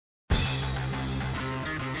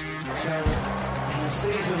So, in a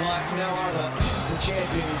season like no other, the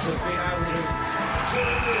champions have been able to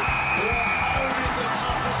only the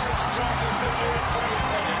toughest and strongest that you're in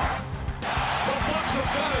 2020. The Bucks have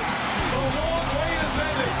done it. The long wait is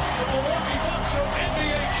ending. The Milwaukee Bucks are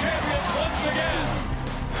NBA champions once again.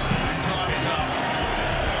 And time is up.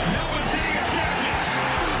 Now we're sitting at champions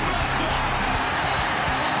for the first time.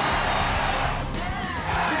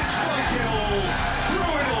 Despite it all,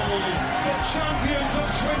 through it all, the champions of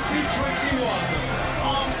 2021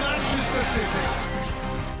 are Manchester City.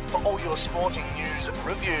 For all your sporting news,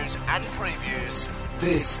 reviews and previews,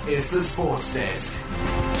 this is the Sports Desk.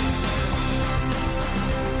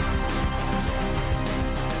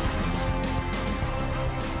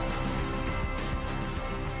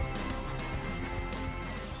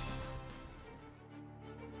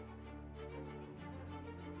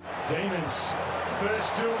 Demons,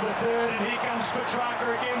 first to the third, and here comes Petrarca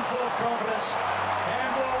again, full of confidence.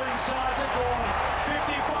 Handball inside the goal,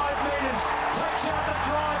 55 metres, takes out the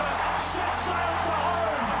driver, sets sail for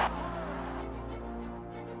home.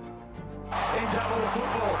 In double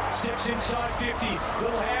football, steps inside 50,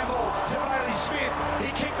 little handball to Bailey Smith. He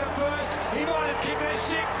kicked the first, he might have kicked the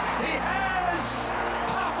sixth, he has!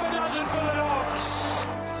 Half a dozen for the Dogs.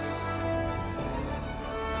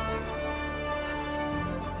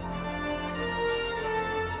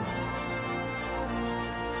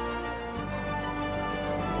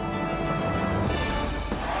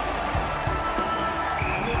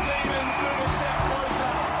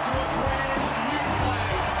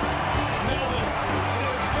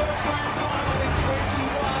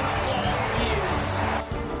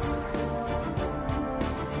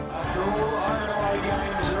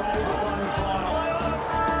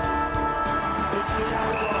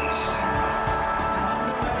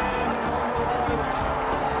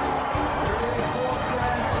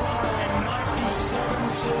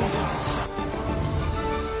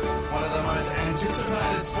 One of the most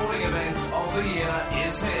anticipated sporting events of the year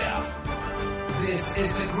is here. This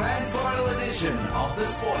is the grand final edition of the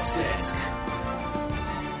Sports Desk.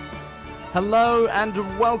 Hello and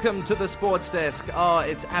welcome to the Sports Desk. Oh,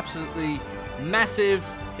 it's absolutely massive.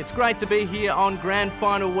 It's great to be here on grand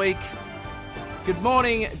final week. Good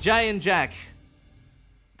morning, Jay and Jack,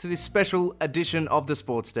 to this special edition of the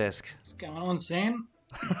Sports Desk. What's going on, Sam?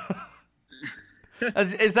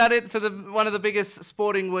 Is that it for one of the biggest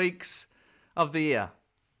sporting weeks of the year?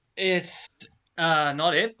 It's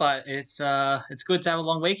not it, but it's good to have a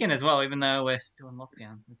long weekend as well, even though we're still in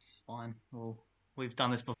lockdown. It's fine. We've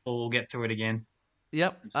done this before. We'll get through it again.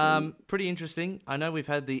 Yep. Pretty interesting. I know we've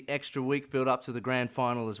had the extra week build up to the grand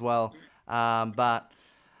final as well, but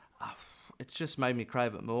it's just made me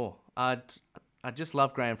crave it more. I just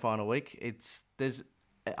love grand final week.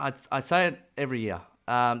 I say it every year.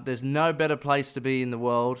 There's no better place to be in the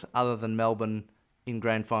world other than Melbourne in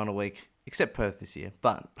grand final week, except Perth this year.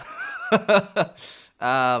 But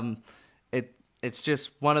it's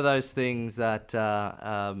just one of those things that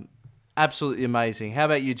absolutely amazing. How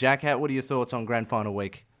about you, Jack? What are your thoughts on grand final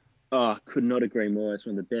week? Oh, could not agree more. It's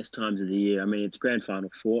one of the best times of the year. I mean, it's grand final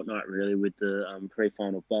fortnight really with the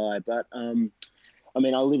pre-final bye. But I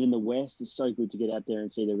mean, I live in the West. It's so good to get out there and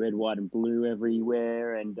see the red, white and blue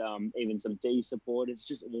everywhere, and even some D support. It's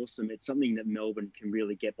just awesome. It's something that Melbourne can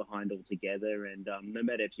really get behind altogether. And no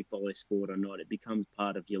matter if you follow sport or not, it becomes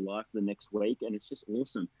part of your life the next week, and it's just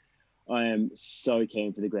awesome. I am so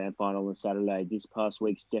keen for the grand final on Saturday. This past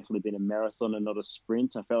week's definitely been a marathon and not a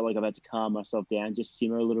sprint. I felt like I've had to calm myself down, just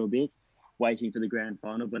simmer a little bit, waiting for the grand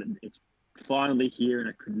final. But it's finally here, and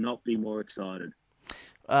I could not be more excited.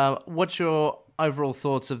 What's your overall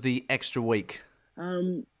thoughts of the extra week?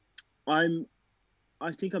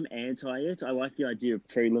 I think I'm anti it. I like the idea of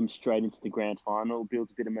prelims straight into the grand final. It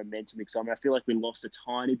builds a bit of momentum, excitement. I feel like we lost a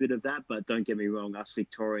tiny bit of that, but don't get me wrong, us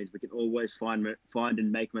Victorians, we can always find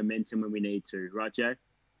and make momentum when we need to. Right, Jay?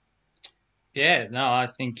 Yeah, no, I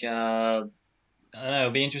think I don't know. It'll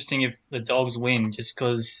be interesting if the Dogs win, just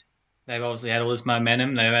because they've obviously had all this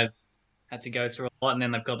momentum. They have had to go through a lot, and then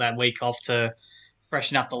they've got that week off to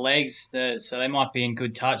freshen up the legs. So they might be in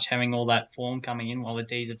good touch, having all that form coming in, while the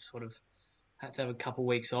D's have sort of had to have a couple of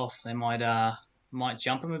weeks off. They might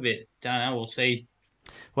jump them a bit. Don't know. We'll see.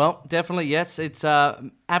 Well, definitely, yes. It's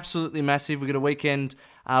absolutely massive. We've got a weekend.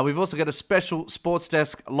 We've also got a special Sports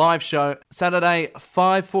Desk live show, Saturday,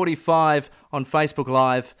 5:45 on Facebook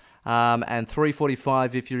Live, and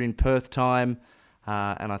 3:45 if you're in Perth time,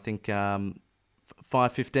 and I think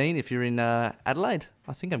 5:15 if you're in Adelaide.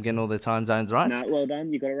 I think I'm getting all the time zones right. No, well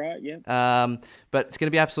done. You got it right, yeah. But it's going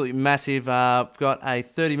to be absolutely massive. We've got a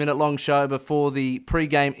 30-minute long show before the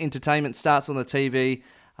pre-game entertainment starts on the TV,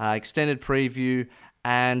 extended preview,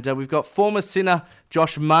 And we've got former Sinner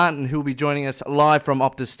Josh Martin, who will be joining us live from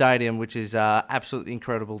Optus Stadium, which is absolutely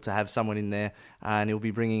incredible to have someone in there. And he'll be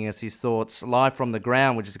bringing us his thoughts live from the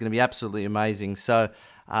ground, which is going to be absolutely amazing. So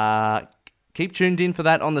keep tuned in for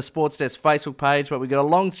that on the Sports Desk Facebook page. But we've got a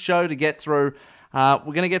long show to get through. We're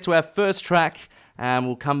going to get to our first track, and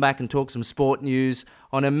we'll come back and talk some sport news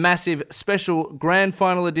on a massive special grand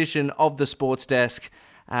final edition of the Sports Desk.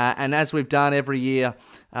 And as we've done every year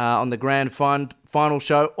on the grand final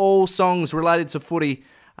show, all songs related to footy,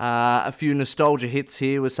 a few nostalgia hits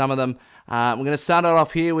here with some of them. We're going to start it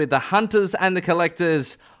off here with the Hunters and the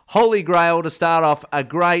Collectors, Holy Grail, to start off a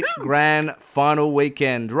great grand final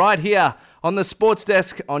weekend. Right here on the Sports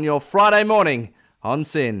Desk on your Friday morning on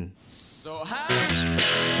SYN. So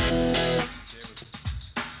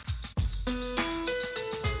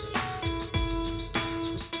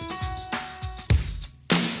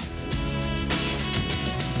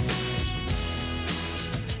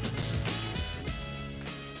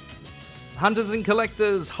Hunters and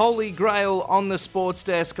Collectors, Holy Grail on the Sports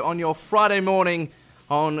Desk on your Friday morning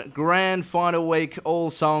on Grand Final Week. All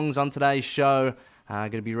songs on today's show are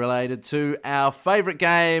going to be related to our favourite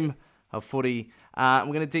game of footy. We're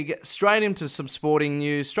going to dig straight into some sporting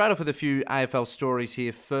news, straight off with a few AFL stories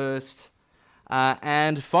here first.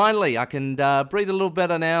 And finally, I can breathe a little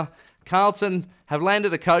better now. Carlton have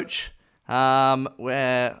landed a coach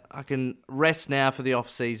where I can rest now for the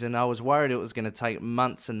off-season. I was worried it was going to take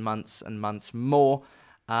months and months and months more.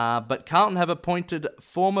 But Carlton have appointed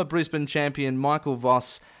former Brisbane champion Michael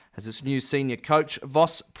Voss as its new senior coach.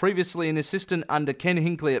 Voss, previously an assistant under Ken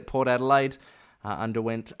Hinkley at Port Adelaide,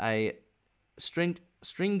 underwent a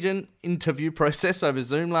stringent interview process over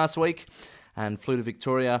Zoom last week and flew to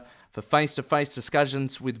Victoria for face-to-face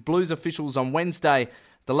discussions with Blues officials on Wednesday.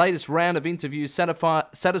 The latest round of interviews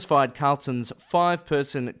satisfied Carlton's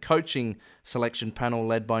 5-person coaching selection panel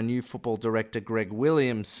led by new football director Greg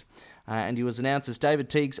Williams. And he was announced as David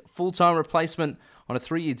Teague's full-time replacement on a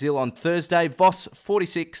 3-year deal on Thursday. Voss,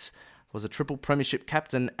 46, was a triple premiership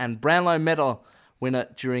captain and Brownlow medal winner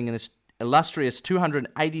during an illustrious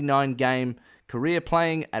 289-game career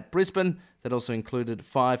playing at Brisbane that also included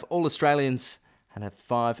 5 All-Australians and have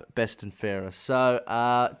 5 best and fairest. So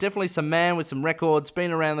definitely some man with some records,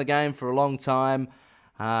 been around the game for a long time.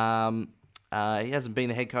 He hasn't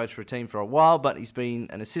been a head coach for a team for a while, but he's been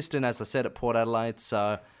an assistant, as I said, at Port Adelaide.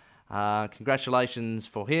 So congratulations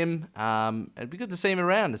for him. It'd be good to see him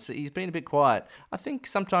around. He's been a bit quiet. I think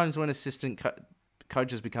sometimes when assistant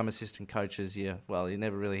coaches become assistant coaches, you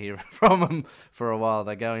never really hear from them for a while.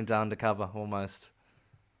 They go into undercover almost.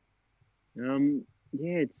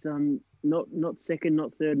 It's not second,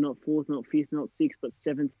 not third, not fourth, not fifth, not sixth, but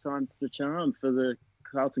 7th time's the charm for the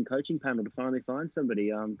Carlton coaching panel to finally find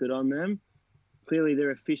somebody. Good on them. Clearly,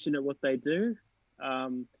 they're efficient at what they do.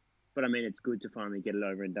 But I mean, it's good to finally get it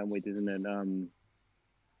over and done with, isn't it?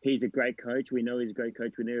 He's a great coach. We know he's a great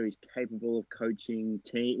coach. We know he's capable of coaching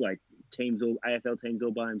teams, all AFL teams,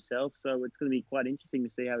 all by himself. So it's going to be quite interesting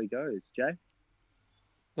to see how he goes. Jay?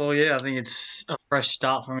 Well, yeah, I think it's a fresh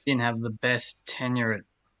start for him. He didn't have the best tenure at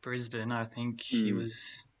Brisbane. I think he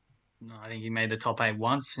made the top 8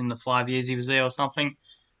 once in the 5 years he was there or something.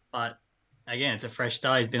 But again, it's a fresh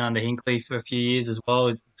start. He's been under Hinkley for a few years as well.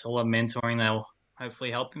 It's a lot of mentoring. They'll hopefully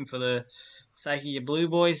help him for the sake of your Blue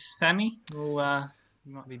Boys, Sammy.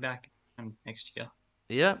 He might be back next year.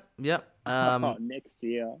 Yep. Next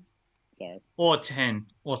year. Sorry. Or 10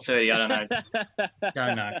 or 30. I don't know.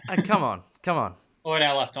 Don't know. Come on. Or in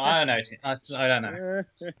our lifetime. I don't know. I don't know.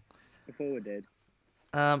 Before we're dead.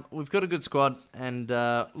 We've got a good squad and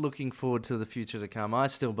looking forward to the future to come. I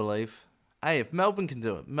still believe. Hey, if Melbourne can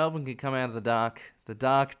do it, Melbourne can come out of the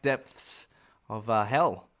dark depths of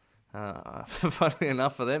hell. Funnily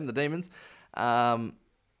enough for them, the Demons.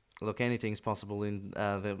 Look, anything's possible in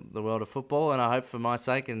the world of football, and I hope for my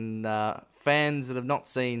sake and fans that have not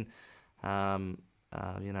seen, the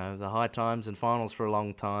high times and finals for a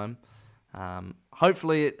long time,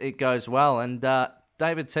 hopefully it goes well. And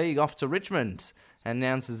David Teague off to Richmond and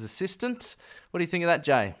announced as assistant. What do you think of that,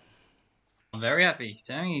 Jay? I'm very happy.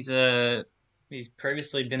 He's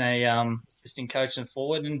previously been a assistant coach and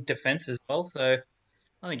forward and defence as well, so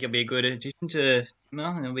I think he'll be a good addition to Timmer,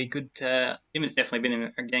 and it'll be good. Timmer's definitely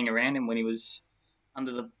been getting around him when he was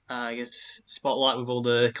under the, spotlight with all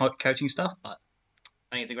the coaching stuff, but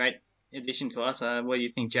I think it's a great addition to us. What do you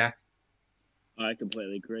think, Jack? I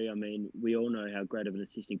completely agree. I mean, we all know how great of an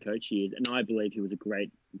assistant coach he is, and I believe he was a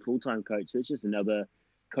great full-time coach. So it's just another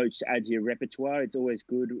coach to add to your repertoire. It's always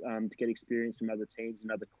good to get experience from other teams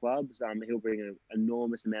and other clubs. He'll bring an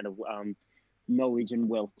enormous amount of knowledge and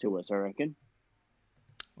wealth to us, I reckon.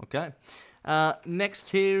 Okay. Next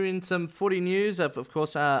here in some footy news, of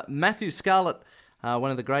course, Matthew Scarlett,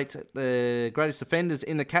 one of the greatest defenders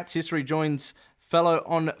in the Cats history, joins fellow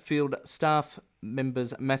on-field staff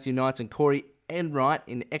members Matthew Knights and Corey Enright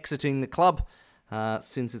in exiting the club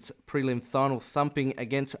since its prelim final thumping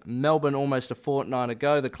against Melbourne almost a fortnight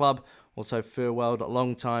ago. The club also farewelled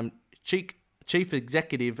long-time Chief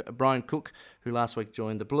Executive Brian Cook, who last week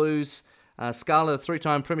joined the Blues. Scarlett, a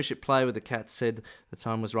three-time premiership player with the Cats, said the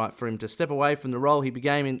time was right for him to step away from the role he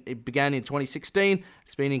began in 2016.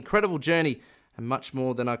 It's been an incredible journey and much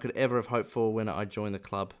more than I could ever have hoped for when I joined the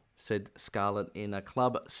club, said Scarlett in a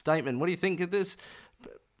club statement. What do you think of this?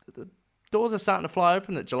 The doors are starting to fly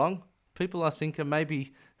open at Geelong. People, I think, are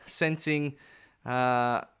maybe sensing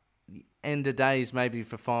end of days maybe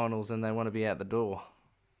for finals and they want to be out the door.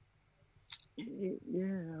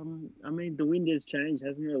 Yeah, I mean, the wind has changed,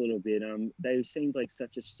 hasn't it, a little bit? They've seemed like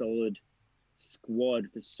such a solid squad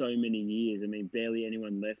for so many years. I mean, barely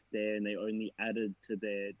anyone left there, and they only added to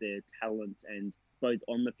their talents, and both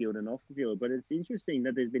on the field and off the field. But it's interesting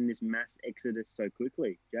that there's been this mass exodus so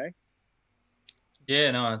quickly, Jay.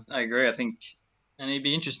 Yeah, no, I agree. I think, and it'd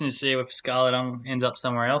be interesting to see if Scarlett ends up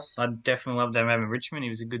somewhere else. I'd definitely love to have him in Richmond. He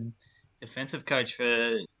was a good defensive coach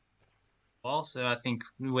for well, so I think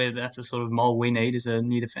that's the sort of mold we need as a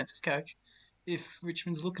new defensive coach. If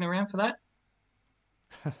Richmond's looking around for that,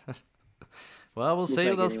 well, we'll see.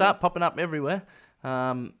 They'll start popping up everywhere.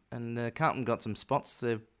 And Carlton got some spots.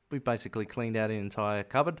 We basically cleaned out the entire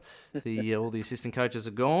cupboard. All the assistant coaches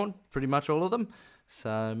are gone, pretty much all of them.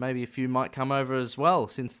 So maybe a few might come over as well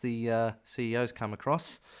since the CEOs come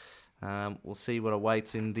across. We'll see what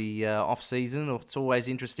awaits in the off season. It's always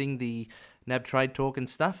interesting, the NAB trade talk and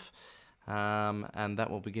stuff. And that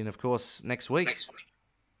will begin, of course, next week.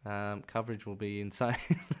 Coverage will be insane.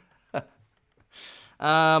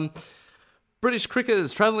 British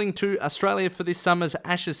cricketers travelling to Australia for this summer's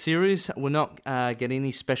Ashes series will not get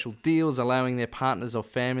any special deals, allowing their partners or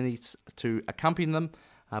families to accompany them.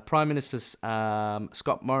 Prime Minister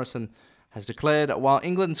Scott Morrison has declared while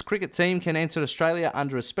England's cricket team can enter Australia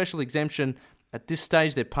under a special exemption, at this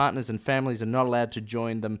stage, their partners and families are not allowed to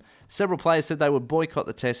join them. Several players said they would boycott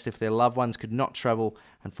the test if their loved ones could not travel,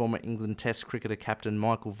 and former England Test cricketer captain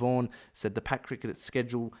Michael Vaughan said the packed cricket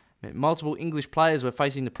schedule meant multiple English players were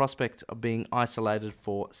facing the prospect of being isolated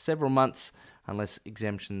for several months unless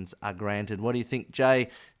exemptions are granted. What do you think, Jay?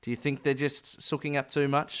 Do you think they're just sooking up too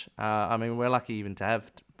much? I mean, we're lucky even to have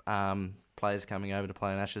players coming over to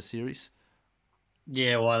play an Ashes series.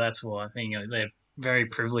 Yeah, well, that's why I think they're very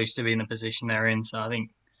privileged to be in the position they're in. So I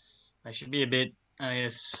think they should be a bit, I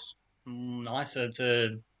guess, nicer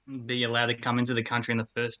to be allowed to come into the country in the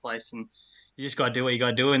first place. And you just got to do what you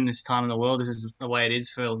got to do in this time in the world. This is the way it is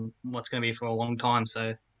for what's going to be for a long time.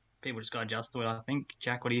 So people just got to adjust to it, I think.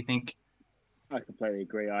 Jack, what do you think? I completely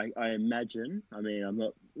agree. I imagine, I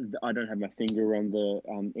mean, I don't have my finger on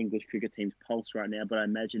the English cricket team's pulse right now, but I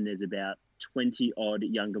imagine there's about 20 odd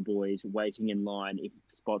younger boys waiting in line if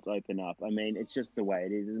spots open up. I mean, it's just the way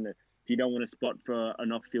it is, isn't it? If you don't want to spot for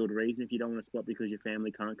an off-field reason, if you don't want to spot because your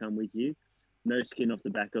family can't come with you, no skin off the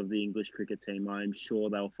back of the English cricket team. I'm sure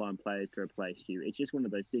they'll find players to replace you. It's just one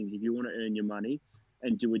of those things. If you want to earn your money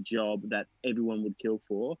and do a job that everyone would kill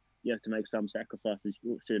for, you have to make some sacrifices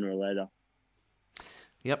sooner or later.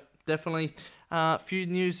 Yep, definitely. Few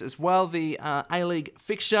news as well. The A-League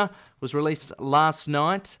fixture was released last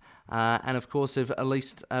night. And, of course, they've at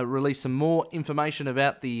least released some more information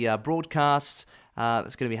about the broadcasts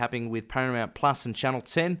that's going to be happening with Paramount Plus and Channel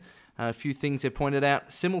 10. A few things they've pointed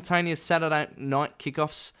out. Simultaneous Saturday night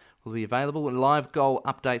kickoffs will be available, and live goal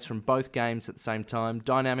updates from both games at the same time.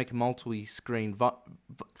 Dynamic multi-screen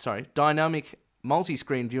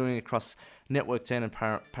viewing across Network 10 and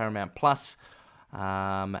Paramount Plus.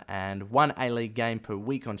 And one A-League game per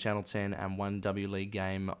week on Channel 10 and one W-League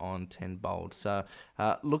game on 10 Bold. So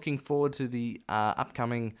looking forward to the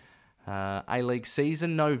upcoming A-League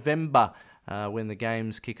season, November, when the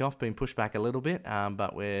games kick off, being pushed back a little bit,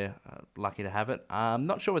 but we're lucky to have it. I'm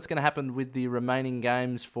not sure what's going to happen with the remaining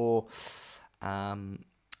games for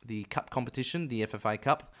the Cup competition, the FFA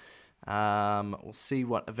Cup. We'll see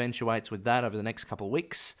what eventuates with that over the next couple of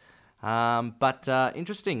weeks. But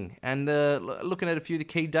interesting. And looking at a few of the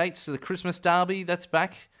key dates, so the Christmas Derby, that's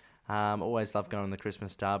back. Always love going to the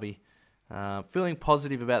Christmas Derby. Feeling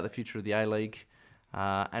positive about the future of the A-League.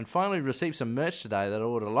 And finally received some merch today that I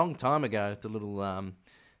ordered a long time ago. The little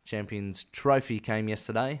Champions Trophy came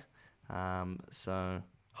yesterday. So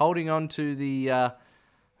holding on to the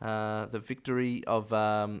victory of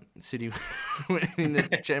City winning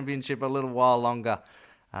the championship a little while longer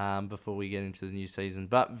before we get into the new season.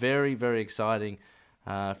 But very, very exciting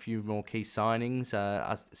A few more key signings.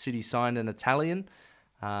 City signed an Italian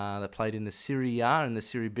that played in the Serie A and the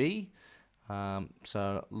Serie B.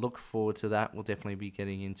 So look forward to that. We'll definitely be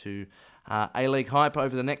getting into A-League hype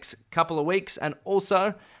over the next couple of weeks. And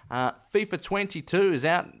also, FIFA 22 is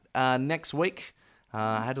out next week.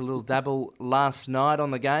 I had a little dabble last night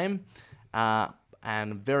on the game. And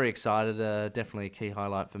I'm very excited. Definitely a key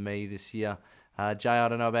highlight for me this year. Jay, I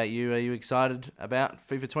don't know about you. Are you excited about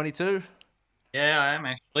FIFA 22? Yeah, I am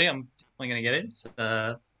actually. I'm definitely going to get it.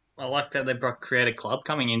 I like that they brought Creator Club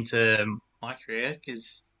coming into my career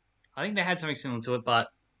because I think they had something similar to it, but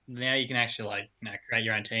now you can actually create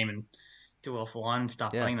your own team and do offline and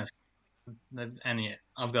stuff. Yeah. I think that's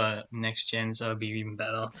I've got next gen, so it'll be even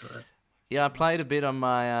better. So. Yeah, I played a bit on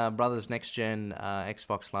my brother's next gen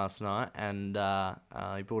Xbox last night, and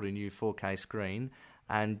he bought a new 4K screen,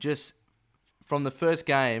 and just from the first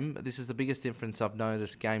game, this is the biggest difference I've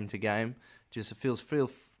noticed game to game. Just it feels free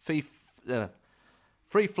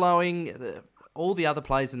flowing. All the other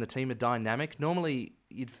players in the team are dynamic. Normally,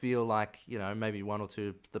 you'd feel like maybe one or two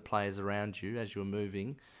of the players around you as you're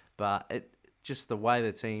moving, but just the way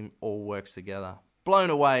the team all works together. Blown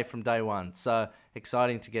away from day one. So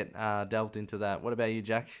exciting to get delved into that. What about you,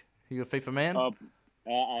 Jack? You a FIFA man? I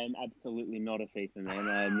am absolutely not a FIFA man.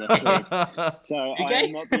 I am not so I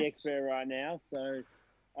am not the expert right now. So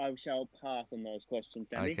I shall pass on those questions,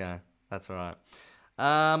 Sammy. Okay, that's all right.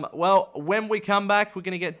 Well, when we come back, we're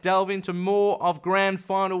going to delve into more of Grand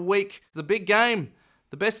Final Week. The big game,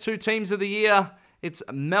 the best two teams of the year. It's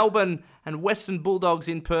Melbourne and Western Bulldogs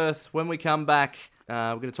in Perth. When we come back,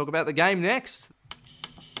 we're going to talk about the game next.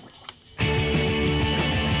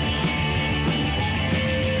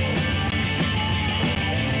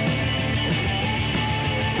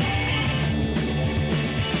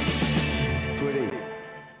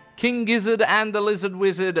 King Gizzard and the Lizard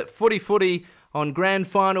Wizard, footy on Grand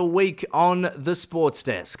Final Week on the Sports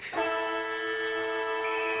Desk.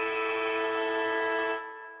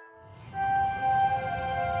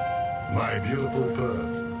 My beautiful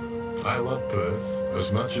Perth. I love Perth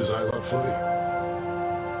as much as I love footy.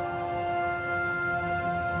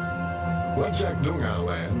 Whadjuk Noongar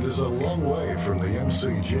land is a long way from the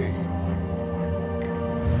MCG.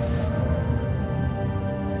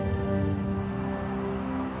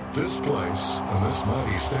 This place and this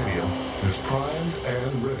mighty stadium is primed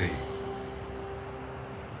and ready.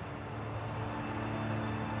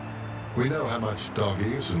 We know how much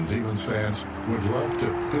Doggies and Demons fans would love to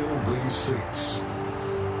fill these seats.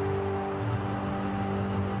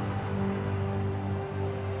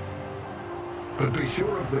 But be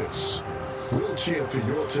sure of this, we'll cheer for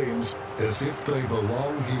your teams as if they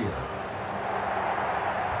belong here.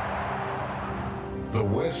 The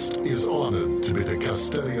West is honoured to be the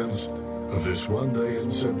custodians of this one day in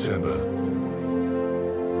September.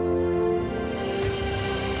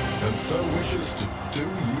 And so wishes to do you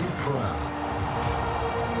proud.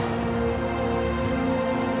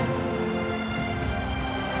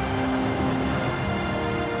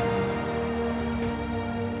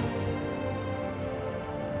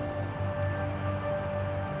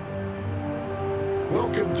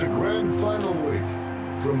 Welcome to Grand Final Week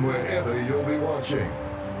from wherever you'll be watching.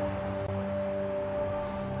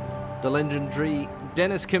 The legendary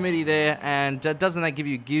Dennis Committee there, and doesn't that give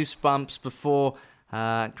you goosebumps before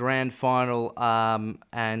Grand Final?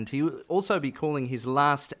 And he will also be calling his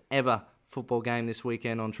last ever football game this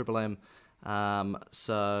weekend on Triple M.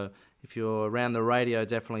 So if you're around the radio,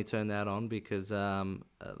 definitely turn that on, because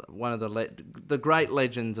one of the great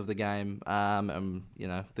legends of the game,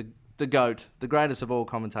 the GOAT, the greatest of all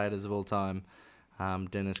commentators of all time,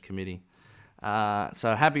 Dennis Committee.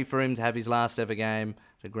 So happy for him to have his last ever game,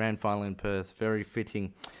 the Grand Final in Perth. Very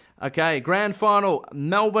fitting. Okay, Grand Final,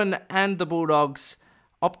 Melbourne and the Bulldogs,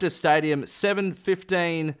 Optus Stadium,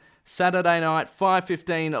 7:15 Saturday night,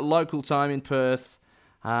 5:15 local time in Perth.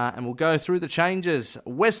 And we'll go through the changes.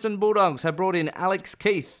 Western Bulldogs have brought in Alex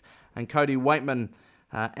Keith and Cody Waitman.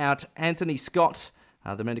 Out Anthony Scott,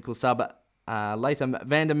 the medical sub. Latham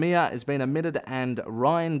Vandermeer has been omitted, and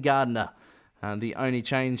Ryan Gardner. The only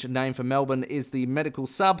change name for Melbourne is the medical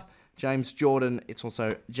sub, James Jordan. It's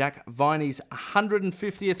also Jack Viney's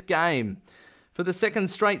 150th game. For the second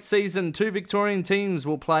straight season, two Victorian teams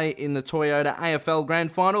will play in the Toyota AFL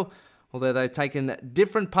Grand Final. Although they've taken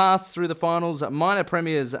different paths through the finals, minor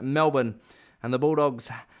premiers Melbourne and the Bulldogs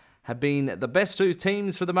have been the best two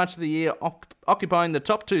teams for the much of the year, occupying the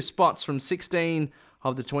top two spots from 16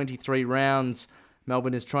 of the 23 rounds.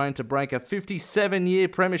 Melbourne is trying to break a 57-year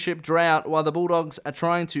premiership drought, while the Bulldogs are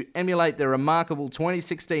trying to emulate their remarkable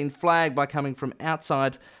 2016 flag by coming from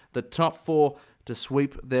outside the top four to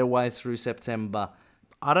sweep their way through September.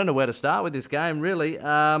 I don't know where to start with this game, really.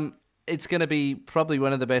 It's going to be probably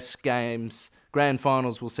one of the best grand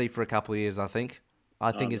finals we'll see for a couple of years, I think.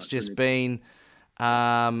 I think it's just been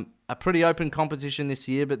a pretty open competition this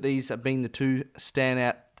year, but these have been the two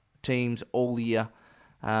standout teams all year.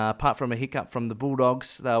 Apart from a hiccup from the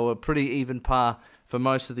Bulldogs, they were pretty even par for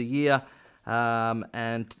most of the year.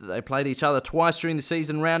 And they played each other twice during the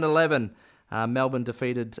season. Round 11, Melbourne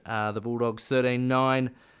defeated the Bulldogs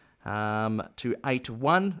 13-9 to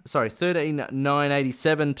 8-1. Sorry,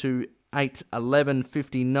 13-9-87 to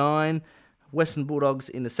 8-11-59. Western Bulldogs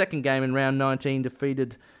in the second game in round 19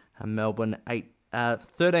 defeated Melbourne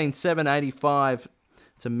 13-7-85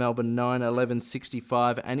 to Melbourne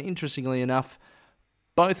 9-11-65. And interestingly enough,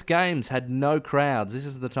 both games had no crowds. This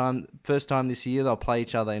is the first time this year they'll play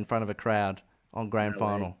each other in front of a crowd on grand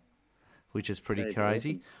final, which is pretty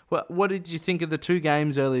crazy. Well, what did you think of the two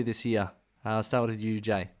games earlier this year? I'll start with you,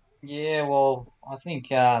 Jay. Yeah, well, I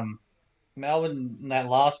think Melbourne, in that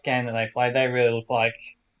last game that they played, they really looked like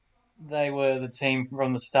they were the team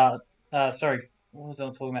from the start. Sorry, what was I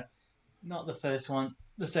talking about? Not the first one,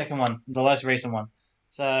 the second one, the most recent one.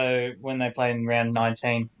 So when they played in round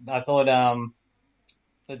 19, I thought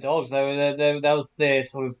the Dogs, that was their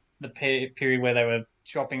sort of the period where they were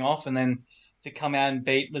dropping off, and then to come out and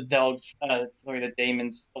beat the Dogs, the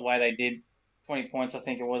Demons, the way they did, 20 points I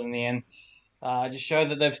think it was in the end. Just showed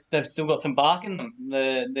that they've still got some bark in them,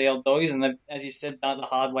 the old Doggies, and they've, as you said, done the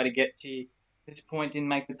hard way to get to this point, didn't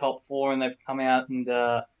make the top four, and they've come out and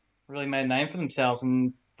really made a name for themselves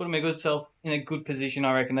and put them in a good position.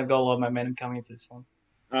 I reckon they've got a lot of momentum coming into this one.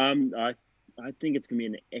 I think it's going to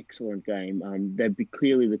be an excellent game. They've been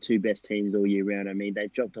clearly the two best teams all year round. I mean, they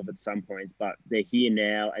dropped off at some points, but they're here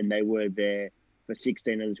now, and they were there for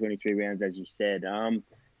 16 of the 23 rounds, as you said.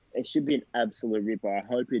 It should be an absolute ripper. I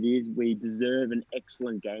hope it is. We deserve an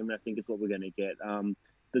excellent game, and I think it's what we're going to get.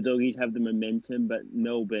 The Doggies have the momentum, but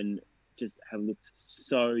Melbourne just have looked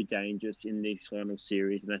so dangerous in this final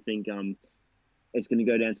series, and I think it's going to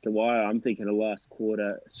go down to the wire. I'm thinking a last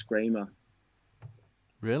quarter screamer.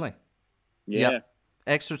 Really? Yeah. Yep.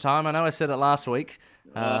 Extra time. I know I said it last week.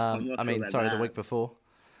 The week before.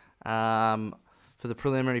 For the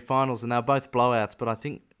preliminary finals, and they're both blowouts, but I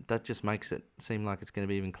think that just makes it seem like it's going to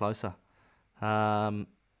be even closer. And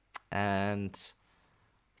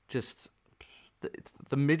just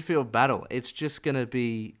the midfield battle, it's just going to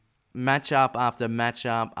be matchup after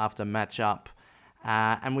matchup after matchup.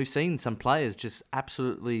 And we've seen some players just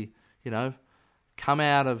absolutely, come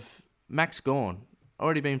out of Max Gawn.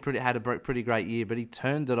 Already had a pretty great year, but he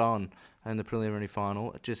turned it on in the preliminary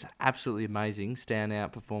final. Just absolutely amazing,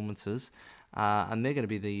 standout performances. And they're going to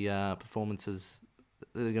be the performances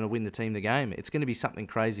that are going to win the team the game. It's going to be something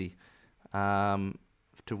crazy to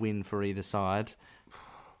win for either side.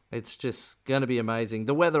 It's just going to be amazing.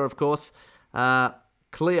 The weather, of course,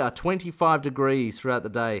 clear, 25 degrees throughout the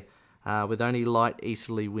day, with only light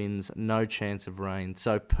easterly winds, no chance of rain.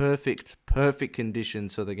 So perfect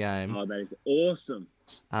conditions for the game. Oh, that is awesome.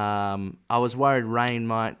 I was worried rain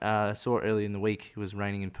might, saw it early in the week, it was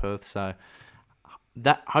raining in Perth, so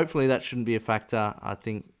hopefully that shouldn't be a factor, I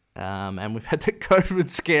think. And we've had the COVID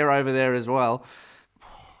scare over there as well.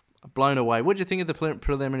 Blown away. What do you think of the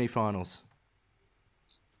preliminary finals?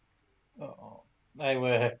 Oh, they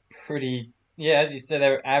were pretty... Yeah, as you said, they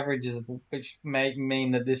were averages, which may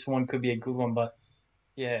mean that this one could be a good one. But,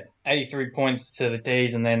 yeah, 83 points to the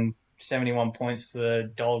D's and then 71 points to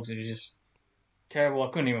the Dogs. It was just terrible.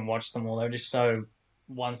 I couldn't even watch them all. They were just so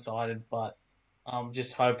one-sided. But I'm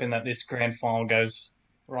just hoping that this grand final goes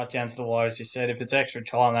right down to the wire, as you said. If it's extra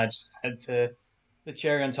time, they just add to the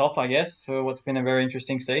cherry on top, I guess, for what's been a very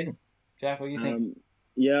interesting season. Jack, what do you think?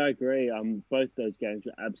 Yeah, I agree. Both those games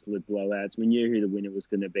were absolute blowouts. We knew who the winner was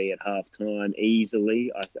going to be at halftime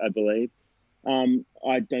easily, I believe.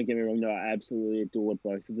 I don't get me wrong, though. I absolutely adored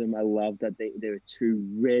both of them. I love that there are two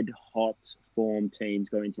red-hot form teams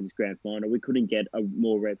going into this grand final. We couldn't get a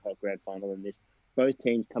more red-hot grand final than this. Both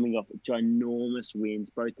teams coming off ginormous wins.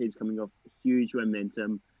 Both teams coming off huge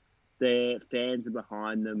momentum. Their fans are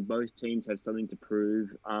behind them. Both teams have something to prove.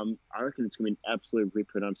 I reckon it's going to be an absolute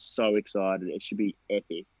ripper, and I'm so excited. It should be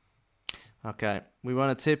epic. Okay. We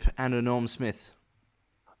want a tip and a Norm Smith.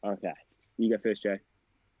 Okay. You go first, Jay.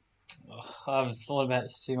 I haven't thought about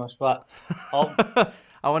this too much, but I'll...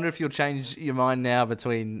 I wonder if you'll change your mind now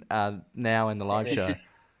between now and the live show.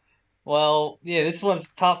 Well, yeah, this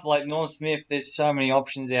one's tough. Like Norm Smith, there's so many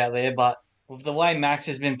options out there, but with the way Max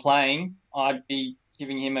has been playing, I'd be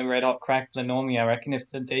giving him a red-hot crack for the Normie, I reckon. If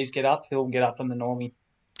the D's get up, he'll get up on the Normie.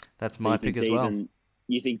 That's my pick as well.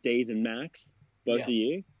 You think D's and Max? Both of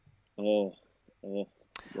you? Oh.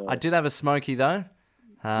 I did have a smoky, though.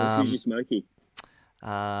 Who's your Smokey?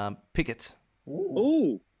 Pickett.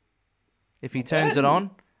 Ooh. If he turns it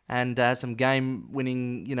on and has some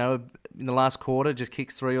game-winning, in the last quarter, just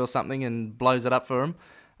kicks 3 or something and blows it up for him,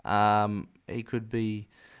 he could be...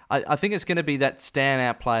 I think it's going to be that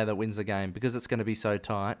standout player that wins the game because it's going to be so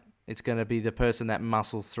tight. It's going to be the person that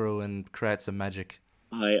muscles through and creates some magic.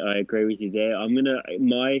 I agree with you there.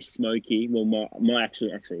 My Smokey, well, my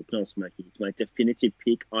actually, it's not a Smokey. It's my definitive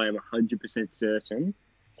pick. I am 100% certain.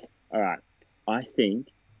 All right. I think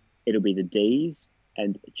it'll be the D's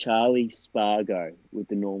and Charlie Spargo with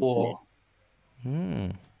the Norm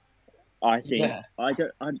Smith. I think I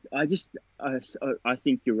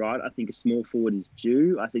think you're right. I think a small forward is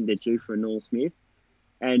due. I think they're due for a Norm Smith,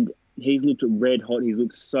 and he's looked red hot. He's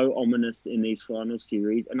looked so ominous in these final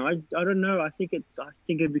series, and I don't know. I think it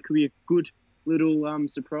could be a good little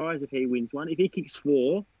surprise if he wins one. If he kicks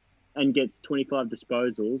 4 and gets 25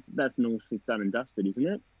 disposals, that's Norm Smith done and dusted, isn't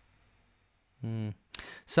it?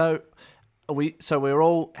 So we're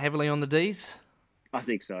all heavily on the D's? I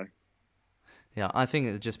think so. Yeah, I think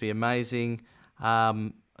it would just be amazing.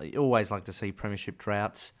 I always like to see premiership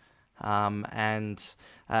droughts. And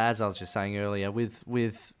as I was just saying earlier, with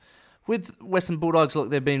Western Bulldogs,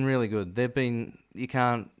 look, they've been really good. You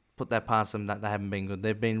can't put that past them that they haven't been good.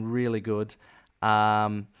 They've been really good.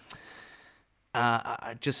 I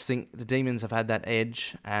just think the Demons have had that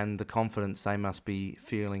edge and the confidence they must be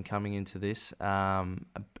feeling coming into this.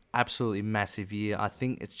 Absolutely massive year. I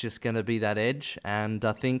think it's just going to be that edge. And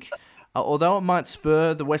I think, although it might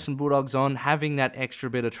spur the Western Bulldogs on, having that extra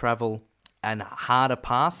bit of travel and harder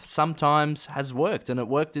path sometimes has worked. And it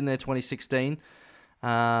worked in their 2016.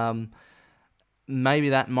 Maybe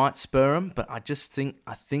that might spur them, but I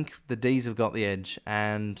think the D's have got the edge,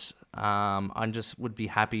 and I just would be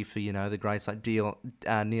happy for the greats like Neil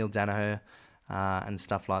Danaher and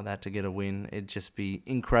stuff like that to get a win. It'd just be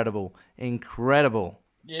incredible.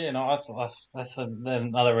 Yeah, no, that's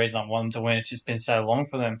another reason I want them to win. It's just been so long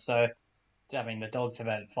for them. So, I mean, the Dogs have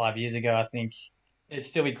had it 5 years ago. I think it'd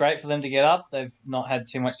still be great for them to get up. They've not had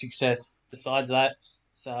too much success besides that.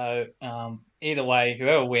 So, either way,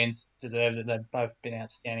 whoever wins deserves it. They've both been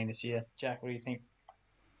outstanding this year. Jack, what do you think?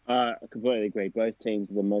 I completely agree. Both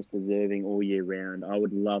teams are the most deserving all year round. I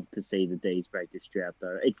would love to see the D's break this drought,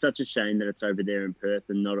 though. It's such a shame that it's over there in Perth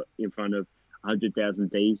and not in front of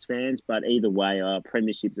 100,000 D's fans. But either way,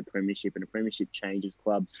 premiership's a premiership, and a premiership changes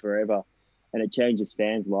clubs forever. And it changes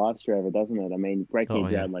fans' lives forever, doesn't it? I mean, breaking a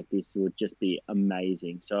drought like this would just be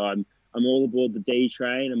amazing. So I'm all aboard the D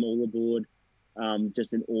train. I'm all aboard.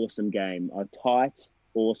 Just an awesome game. A tight,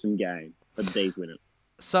 awesome game. But the D's win it.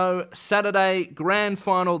 So, Saturday, grand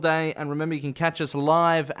final day. And remember, you can catch us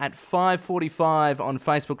live at 5:45 on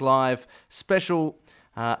Facebook Live. Special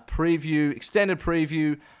extended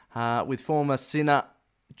preview with former Sinner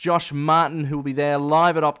Josh Martin, who will be there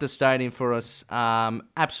live at Optus Stadium for us.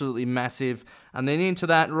 Absolutely massive. And then into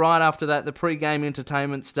that, right after that, the pre-game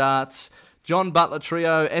entertainment starts. John Butler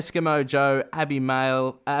Trio, Eskimo Joe, Abby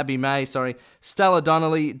May, Stella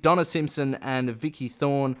Donnelly, Donna Simpson, and Vicky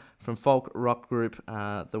Thorne from folk rock group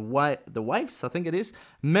The Waifs, I think it is.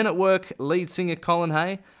 Men at Work, lead singer Colin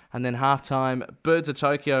Hay, and then halftime, Birds of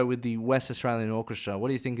Tokyo with the West Australian Orchestra. What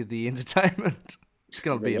do you think of the entertainment? It's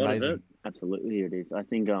going to be amazing. Absolutely, it is. I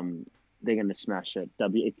think they're going to smash it.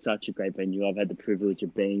 It's such a great venue. I've had the privilege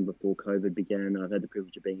of being before COVID began. I've had the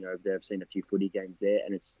privilege of being over there. I've seen a few footy games there,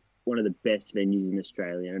 and it's one of the best venues in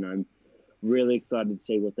Australia, and I'm really excited to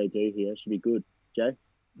see what they do here. It should be good. Jay?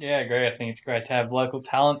 Yeah, I agree. I think it's great to have local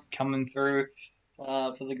talent coming through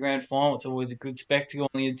for the grand final. It's always a good spectacle,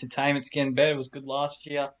 and the entertainment's getting better. It was good last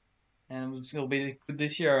year, and it'll be good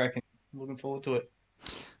this year, I reckon. Looking forward to it.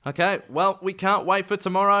 Okay, well, we can't wait for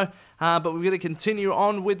tomorrow, but we're going to continue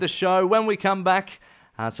on with the show. When we come back,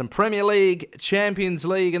 some Premier League, Champions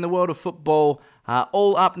League in the world of football,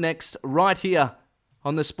 all up next right here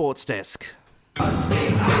on the Sports Desk.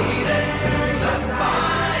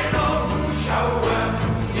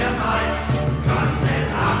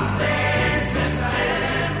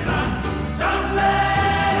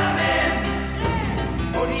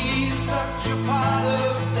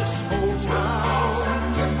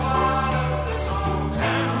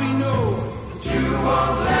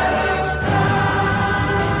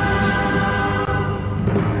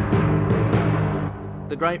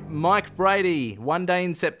 The great Mike Brady, one day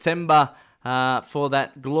in September for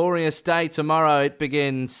that glorious day tomorrow. It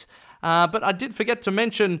begins. But I did forget to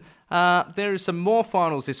mention there is some more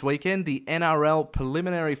finals this weekend. The NRL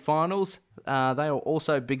preliminary finals. They are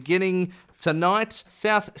also beginning tonight.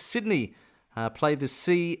 South Sydney play the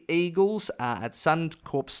Sea Eagles at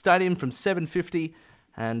Suncorp Stadium from 7:50.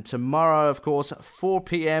 And tomorrow, of course, 4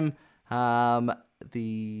 p.m,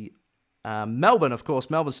 the Melbourne, of course,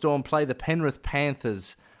 Melbourne Storm play the Penrith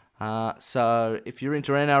Panthers. So if you're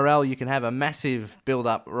into NRL, you can have a massive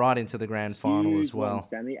build-up right into the grand final Huge as well. ones,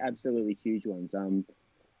 Sammy, absolutely huge ones.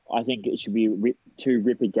 I think it should be two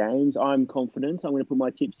ripper games. I'm confident. I'm going to put my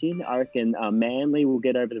tips in. I reckon Manly will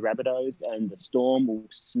get over the Rabbitohs and the Storm will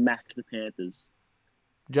smack the Panthers.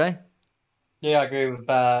 Jay? Yeah, I agree with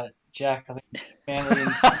Jack. I think Manly.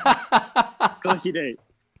 Of course you do.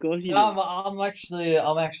 Of course you do. I'm actually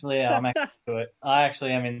into it. I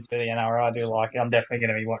actually am into the NRL. I do like it. I'm definitely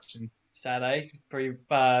going to be watching Saturday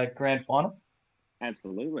grand final.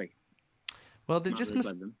 Absolutely. Well, there just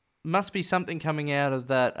must be something coming out of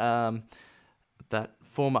that that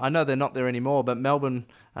former. I know they're not there anymore, but Melbourne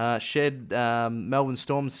shared Melbourne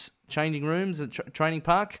Storm's changing rooms at training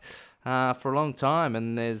park for a long time,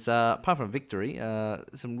 and there's apart from Victory,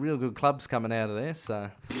 some real good clubs coming out of there. So.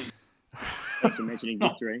 Thanks for mentioning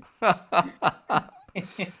Victory.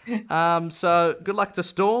 So good luck to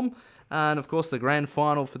Storm. And of course, the grand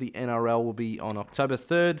final for the NRL will be on October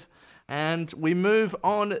 3rd. And we move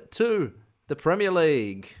on to the Premier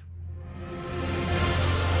League.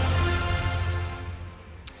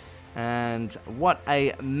 And what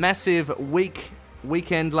a massive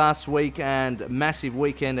weekend last week and massive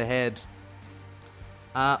weekend ahead.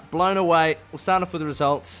 Blown away. We'll start off with the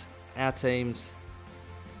results. Our teams.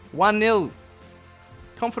 1-0.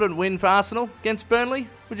 Confident win for Arsenal against Burnley,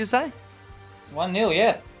 would you say? 1-0,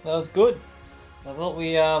 yeah. That was good. I thought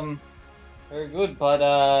we very good,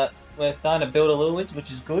 but we're starting to build a little bit,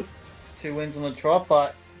 which is good. 2 wins on the trot,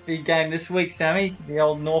 but big game this week, Sammy. The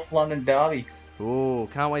old North London derby. Oh,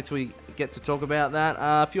 can't wait till we get to talk about that.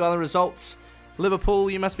 A few other results.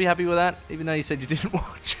 Liverpool, you must be happy with that, even though you said you didn't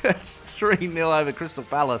watch it. 3-0 over Crystal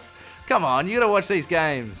Palace. Come on, you got to watch these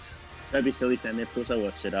games. Don't be silly, Sam. Of course I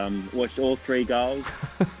watched it. Watched all 3 goals.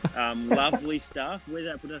 Lovely stuff. Where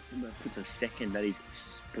did that put us? Put us second. That is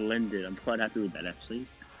splendid. I'm quite happy with that, actually.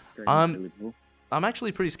 I'm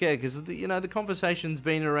actually pretty scared because the conversation's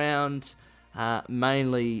been around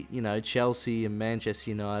mainly Chelsea and Manchester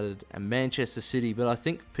United and Manchester City, but I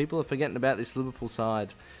think people are forgetting about this Liverpool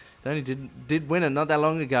side. They only did win it not that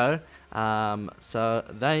long ago, so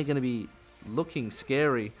they're going to be looking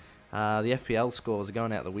scary. The FPL scores are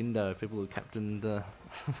going out the window. People who captained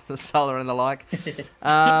Salah and the like.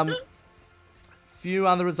 Few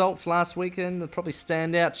other results last weekend that probably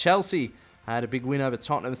stand out. Chelsea had a big win over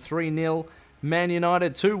Tottenham, 3-0. Man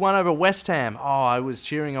United 2-1 over West Ham. Oh, I was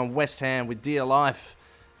cheering on West Ham with dear life.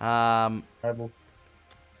 Unlucky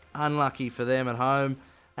for them at home.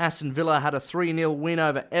 Aston Villa had a 3-0 win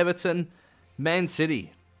over Everton. Man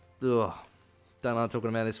City. Ugh. Don't like talking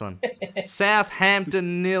about this one.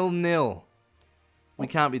 Southampton 0-0. We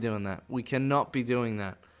can't be doing that. We cannot be doing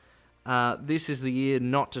that. This is the year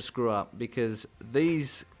not to screw up because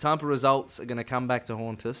these type of results are going to come back to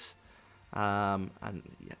haunt us. And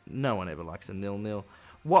no one ever likes a 0-0.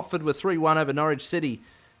 Watford were 3-1 over Norwich City.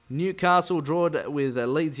 Newcastle drawed with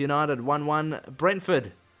Leeds United 1-1.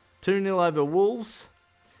 Brentford 2-0 over Wolves.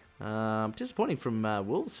 Disappointing from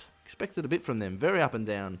Wolves. Expected a bit from them. Very up and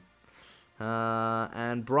down.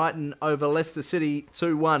 And Brighton over Leicester City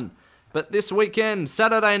 2-1. But this weekend,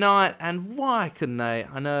 Saturday night, and why couldn't they?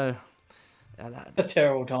 I know. A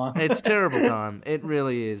terrible time. It's a terrible time. It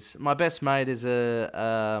really is. My best mate is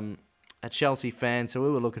a Chelsea fan, so we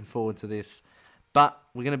were looking forward to this. But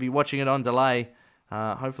we're going to be watching it on delay,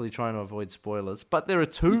 hopefully trying to avoid spoilers. But there are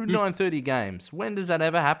 2 9:30 games. When does that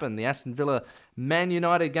ever happen? The Aston Villa Man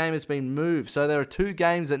United game has been moved, so there are 2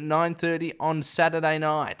 games at 9:30 on Saturday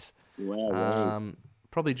night. Wow.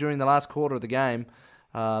 Probably during the last quarter of the game,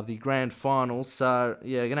 the grand final. So,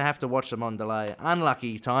 yeah, you're going to have to watch them on delay.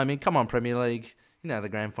 Unlucky timing. Come on, Premier League. You know the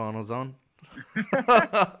grand final's on.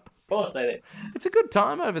 Of course they did. It's a good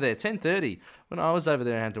time over there, 10:30. When I was over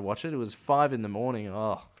there and had to watch it, it was 5 in the morning.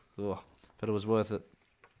 Oh, but it was worth it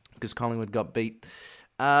because Collingwood got beat.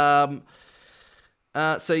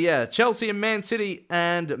 So, yeah, Chelsea and Man City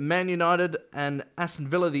and Man United and Aston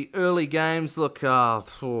Villa, the early games. Look,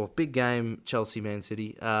 big game, Chelsea-Man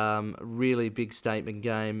City. Really big statement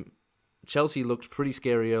game. Chelsea looked pretty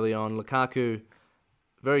scary early on. Lukaku,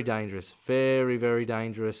 very dangerous. Very, very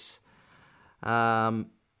dangerous.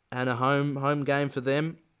 And a home game for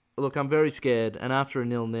them. Look, I'm very scared. And after a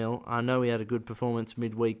 0-0, I know we had a good performance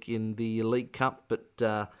midweek in the League Cup,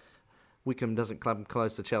 but Wickham doesn't come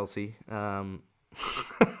close to Chelsea.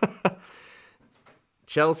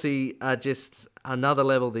 Chelsea are just another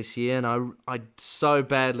level this year, and I so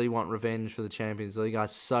badly want revenge for the Champions League. I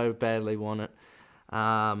so badly want it.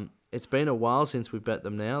 it's been a while since we bet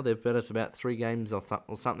them now. They've bet us about 3 games or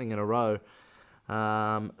something in a row.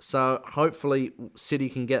 So hopefully City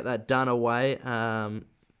can get that done away.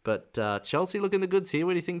 But Chelsea looking the goods here.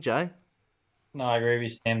 What do you think, Jay? No, I agree with you,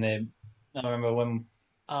 Sam. I remember when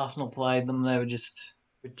Arsenal played them, they were just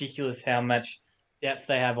ridiculous how much depth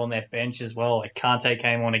they have on their bench as well. Like Kante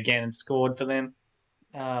came on again and scored for them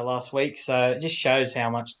last week. So it just shows how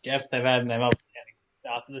much depth they've had. And they've obviously had a good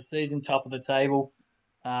start to the season, top of the table.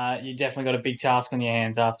 You definitely got a big task on your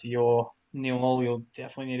hands after your 0-0. You'll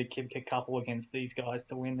definitely need to kick a couple against these guys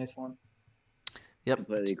to win this one. Yep.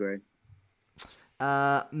 Completely agree.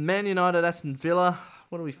 Man United, Aston Villa.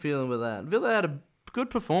 What are we feeling with that? Villa had a good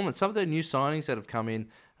performance. Some of their new signings that have come in,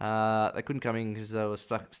 they couldn't come in because they were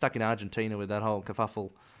stuck in Argentina with that whole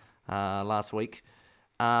kerfuffle last week.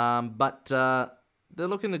 But they're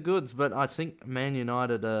looking the goods. But I think Man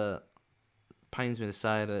United, pains me to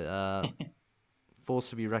say it, force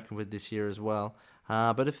to be reckoned with this year as well.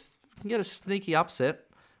 But if we can get a sneaky upset,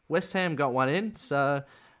 West Ham got one in. So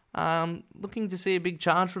looking to see a big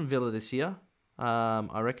charge from Villa this year.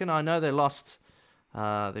 I reckon. I know they lost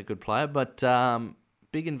their good player, but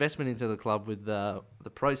big investment into the club with the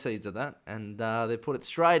proceeds of that, and they put it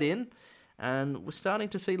straight in, and we're starting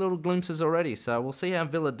to see little glimpses already. So we'll see how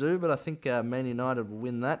Villa do, but I think Man United will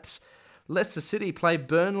win that. Leicester City play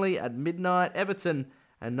Burnley at midnight. Everton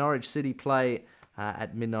and Norwich City play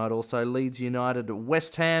at midnight also. Leeds United,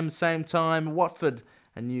 West Ham, same time. Watford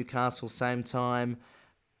and Newcastle, same time.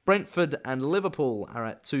 Brentford and Liverpool are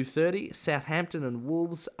at 2:30. Southampton and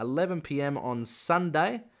Wolves, 11 p.m. on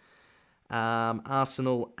Sunday.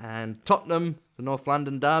 Arsenal and Tottenham, the North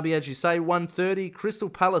London derby, as you say, 1:30. Crystal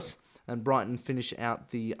Palace and Brighton finish out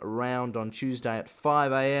the round on Tuesday at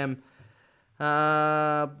 5 a.m.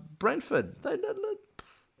 Brentford, they're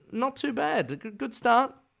not too bad. A good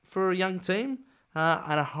start for a young team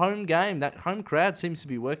and a home game. That home crowd seems to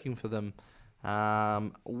be working for them.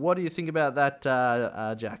 What do you think about that,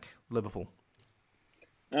 Jack? Liverpool.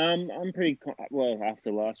 I'm pretty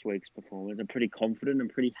after last week's performance. I'm pretty confident. I'm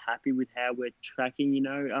pretty happy with how we're tracking.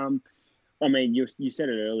 I mean, you said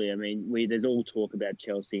it earlier. I mean, there's all talk about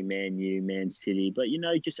Chelsea, Man U, Man City, but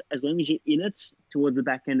just as long as you're in it towards the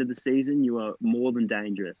back end of the season, you are more than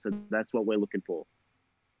dangerous. So that's what we're looking for.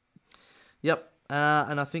 Yep,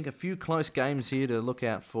 and I think a few close games here to look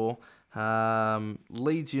out for.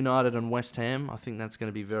 Leeds United and West Ham. I think that's going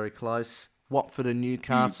to be very close. Watford and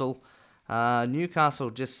Newcastle. Newcastle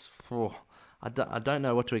just... I don't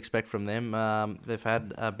know what to expect from them. They've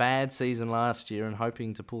had a bad season last year and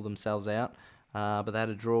hoping to pull themselves out. But they had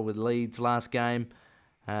a draw with Leeds last game.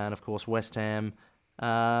 And, of course, West Ham.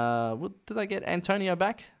 Did they get Antonio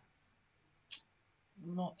back?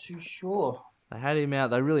 Not too sure. They had him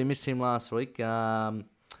out. They really missed him last week. And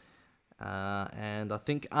I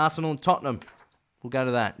think Arsenal and Tottenham. We'll go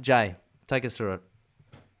to that. Jay, take us through it.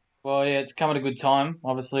 Well, yeah, it's come at a good time.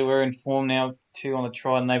 Obviously, we're in form now with 2 on the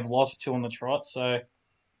trot, and they've lost 2 on the trot. So,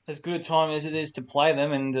 as good a time as it is to play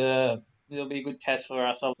them, and it'll be a good test for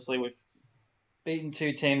us. Obviously, we've beaten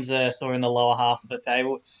 2 teams sort of in the lower half of the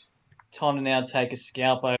table. It's time to now take a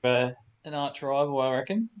scalp over an arch rival, I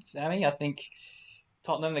reckon. Sammy, I think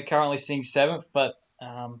Tottenham, they're currently sitting 7th, but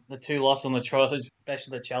the 2 losses on the trot,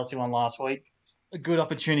 especially the Chelsea one last week, a good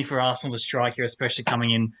opportunity for Arsenal to strike here, especially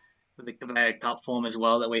coming in with the Conveyor Cup form as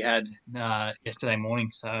well that we had yesterday morning.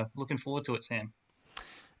 So looking forward to it, Sam.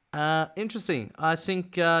 Interesting. I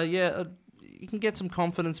think, you can get some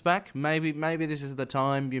confidence back. Maybe this is the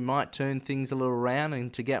time you might turn things a little around,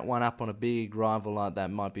 and to get one up on a big rival like that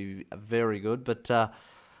might be very good. But I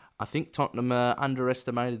think Tottenham are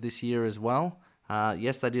underestimated this year as well.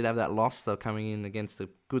 Yes, they did have that loss. They're coming in against a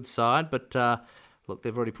good side. But look,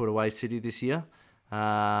 they've already put away City this year.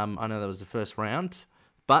 I know that was the first round.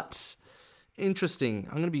 But interesting.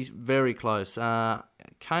 I'm going to be very close.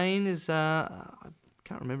 Kane is... I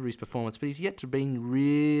can't remember his performance, but he's yet to be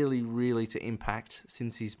really, really to impact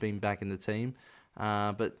since he's been back in the team.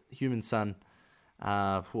 But Human Son,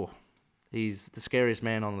 he's the scariest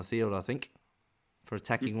man on the field, I think, for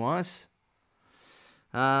attacking wise.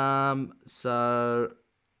 So I'm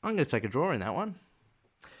going to take a draw in that one.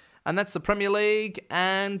 And that's the Premier League,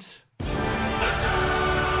 and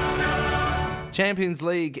Champions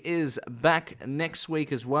League is back next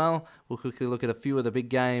week as well. We'll quickly look at a few of the big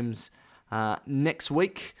games next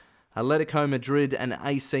week. Atletico Madrid and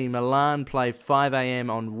AC Milan play 5 a.m.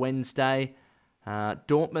 on Wednesday.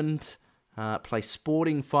 Dortmund play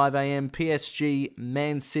Sporting 5 a.m. PSG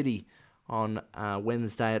Man City on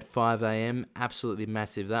Wednesday at 5 a.m. Absolutely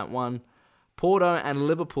massive, that one. Porto and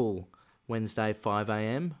Liverpool Wednesday 5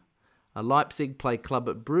 a.m. Leipzig play Club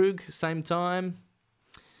Brugge same time.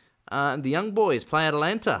 The Young Boys play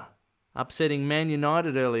Atalanta, upsetting Man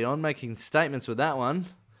United early on, making statements with that one.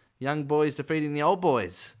 Young Boys defeating the Old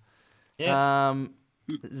Boys. Yes.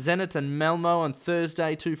 Zenit and Malmo on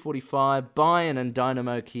Thursday, 2:45. Bayern and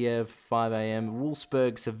Dynamo Kiev, 5 a.m.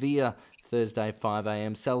 Wolfsburg, Sevilla, Thursday, 5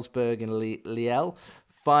 a.m. Salzburg and Lille,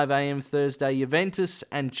 5 a.m. Thursday. Juventus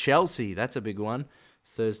and Chelsea, that's a big one,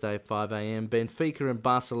 Thursday, 5 a.m. Benfica and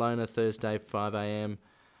Barcelona, Thursday, 5 a.m.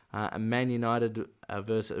 And Man United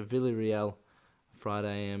versus Villarreal,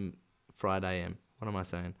 Friday a.m. What am I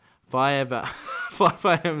saying? 5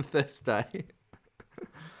 a.m. Thursday.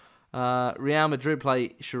 Real Madrid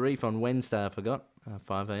play Sheriff on Wednesday, I forgot,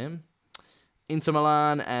 5 a.m. Inter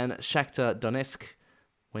Milan and Shakhtar Donetsk,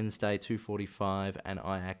 Wednesday, 2:45. And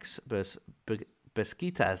Ajax versus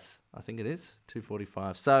Besiktas, I think it is,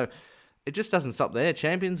 2:45. So it just doesn't stop there.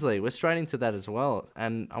 Champions League, we're straight into that as well.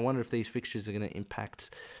 And I wonder if these fixtures are going to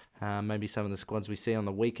impact maybe some of the squads we see on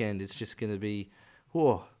the weekend. It's just going to be,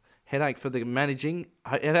 headache for the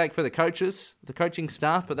headache for the coaches, the coaching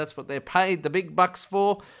staff, but that's what they're paid the big bucks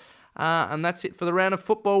for. And that's it for the round of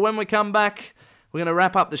football. When we come back, we're going to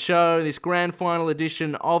wrap up the show, this grand final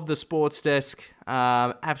edition of the Sports Desk.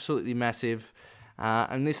 Absolutely massive.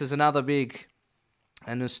 And this is another big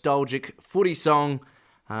and nostalgic footy song.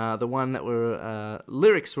 The one that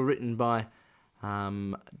lyrics were written by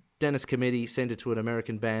Dennis Cometti, sent it to an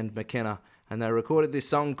American band, McKenna, and they recorded this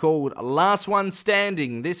song called Last One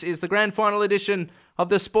Standing. This is the grand final edition of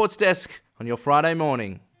the Sports Desk on your Friday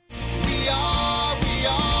morning. We are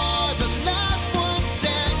the last one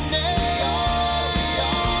standing. We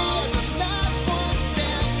are the last one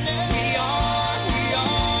standing. We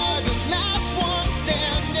are the last one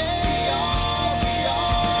standing. We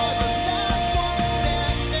are the last one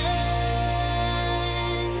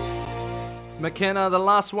standing. McKenna, the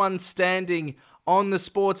last one standing on the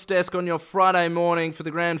Sports Desk on your Friday morning for the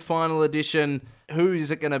grand final edition. Who is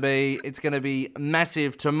it going to be? It's going to be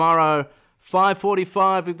massive tomorrow.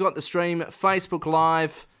 5:45, we've got the stream, Facebook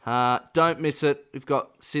Live. Don't miss it. We've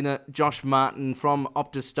got Sinner Josh Martin from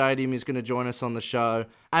Optus Stadium who's going to join us on the show.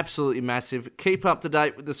 Absolutely massive. Keep up to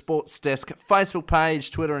date with the Sports Desk Facebook page,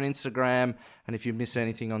 Twitter and Instagram. And if you miss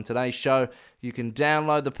anything on today's show, you can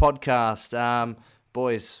download the podcast.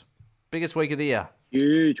 Boys, biggest week of the year.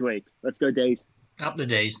 Huge week. Let's go, D's. Up the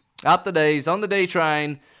D's. Up the D's, on the D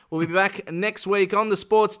train. We'll be back next week on the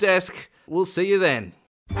Sports Desk. We'll see you then.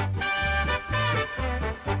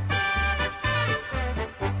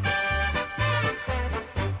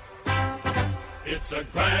 It's a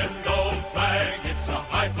grand old flag, it's a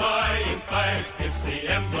high-flying flag, it's the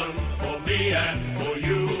emblem for me and for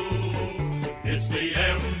you. It's the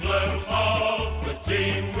emblem of the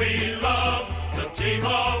team we love, the team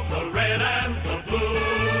of the red and the blue.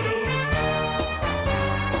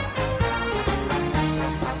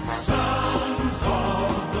 Sons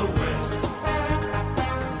of the West,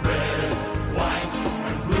 red, white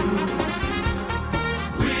and blue.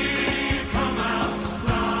 We come out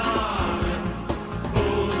snarling,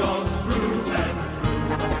 bulldogs through and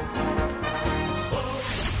through.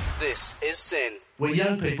 This is Sin, where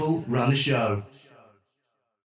young people run the show.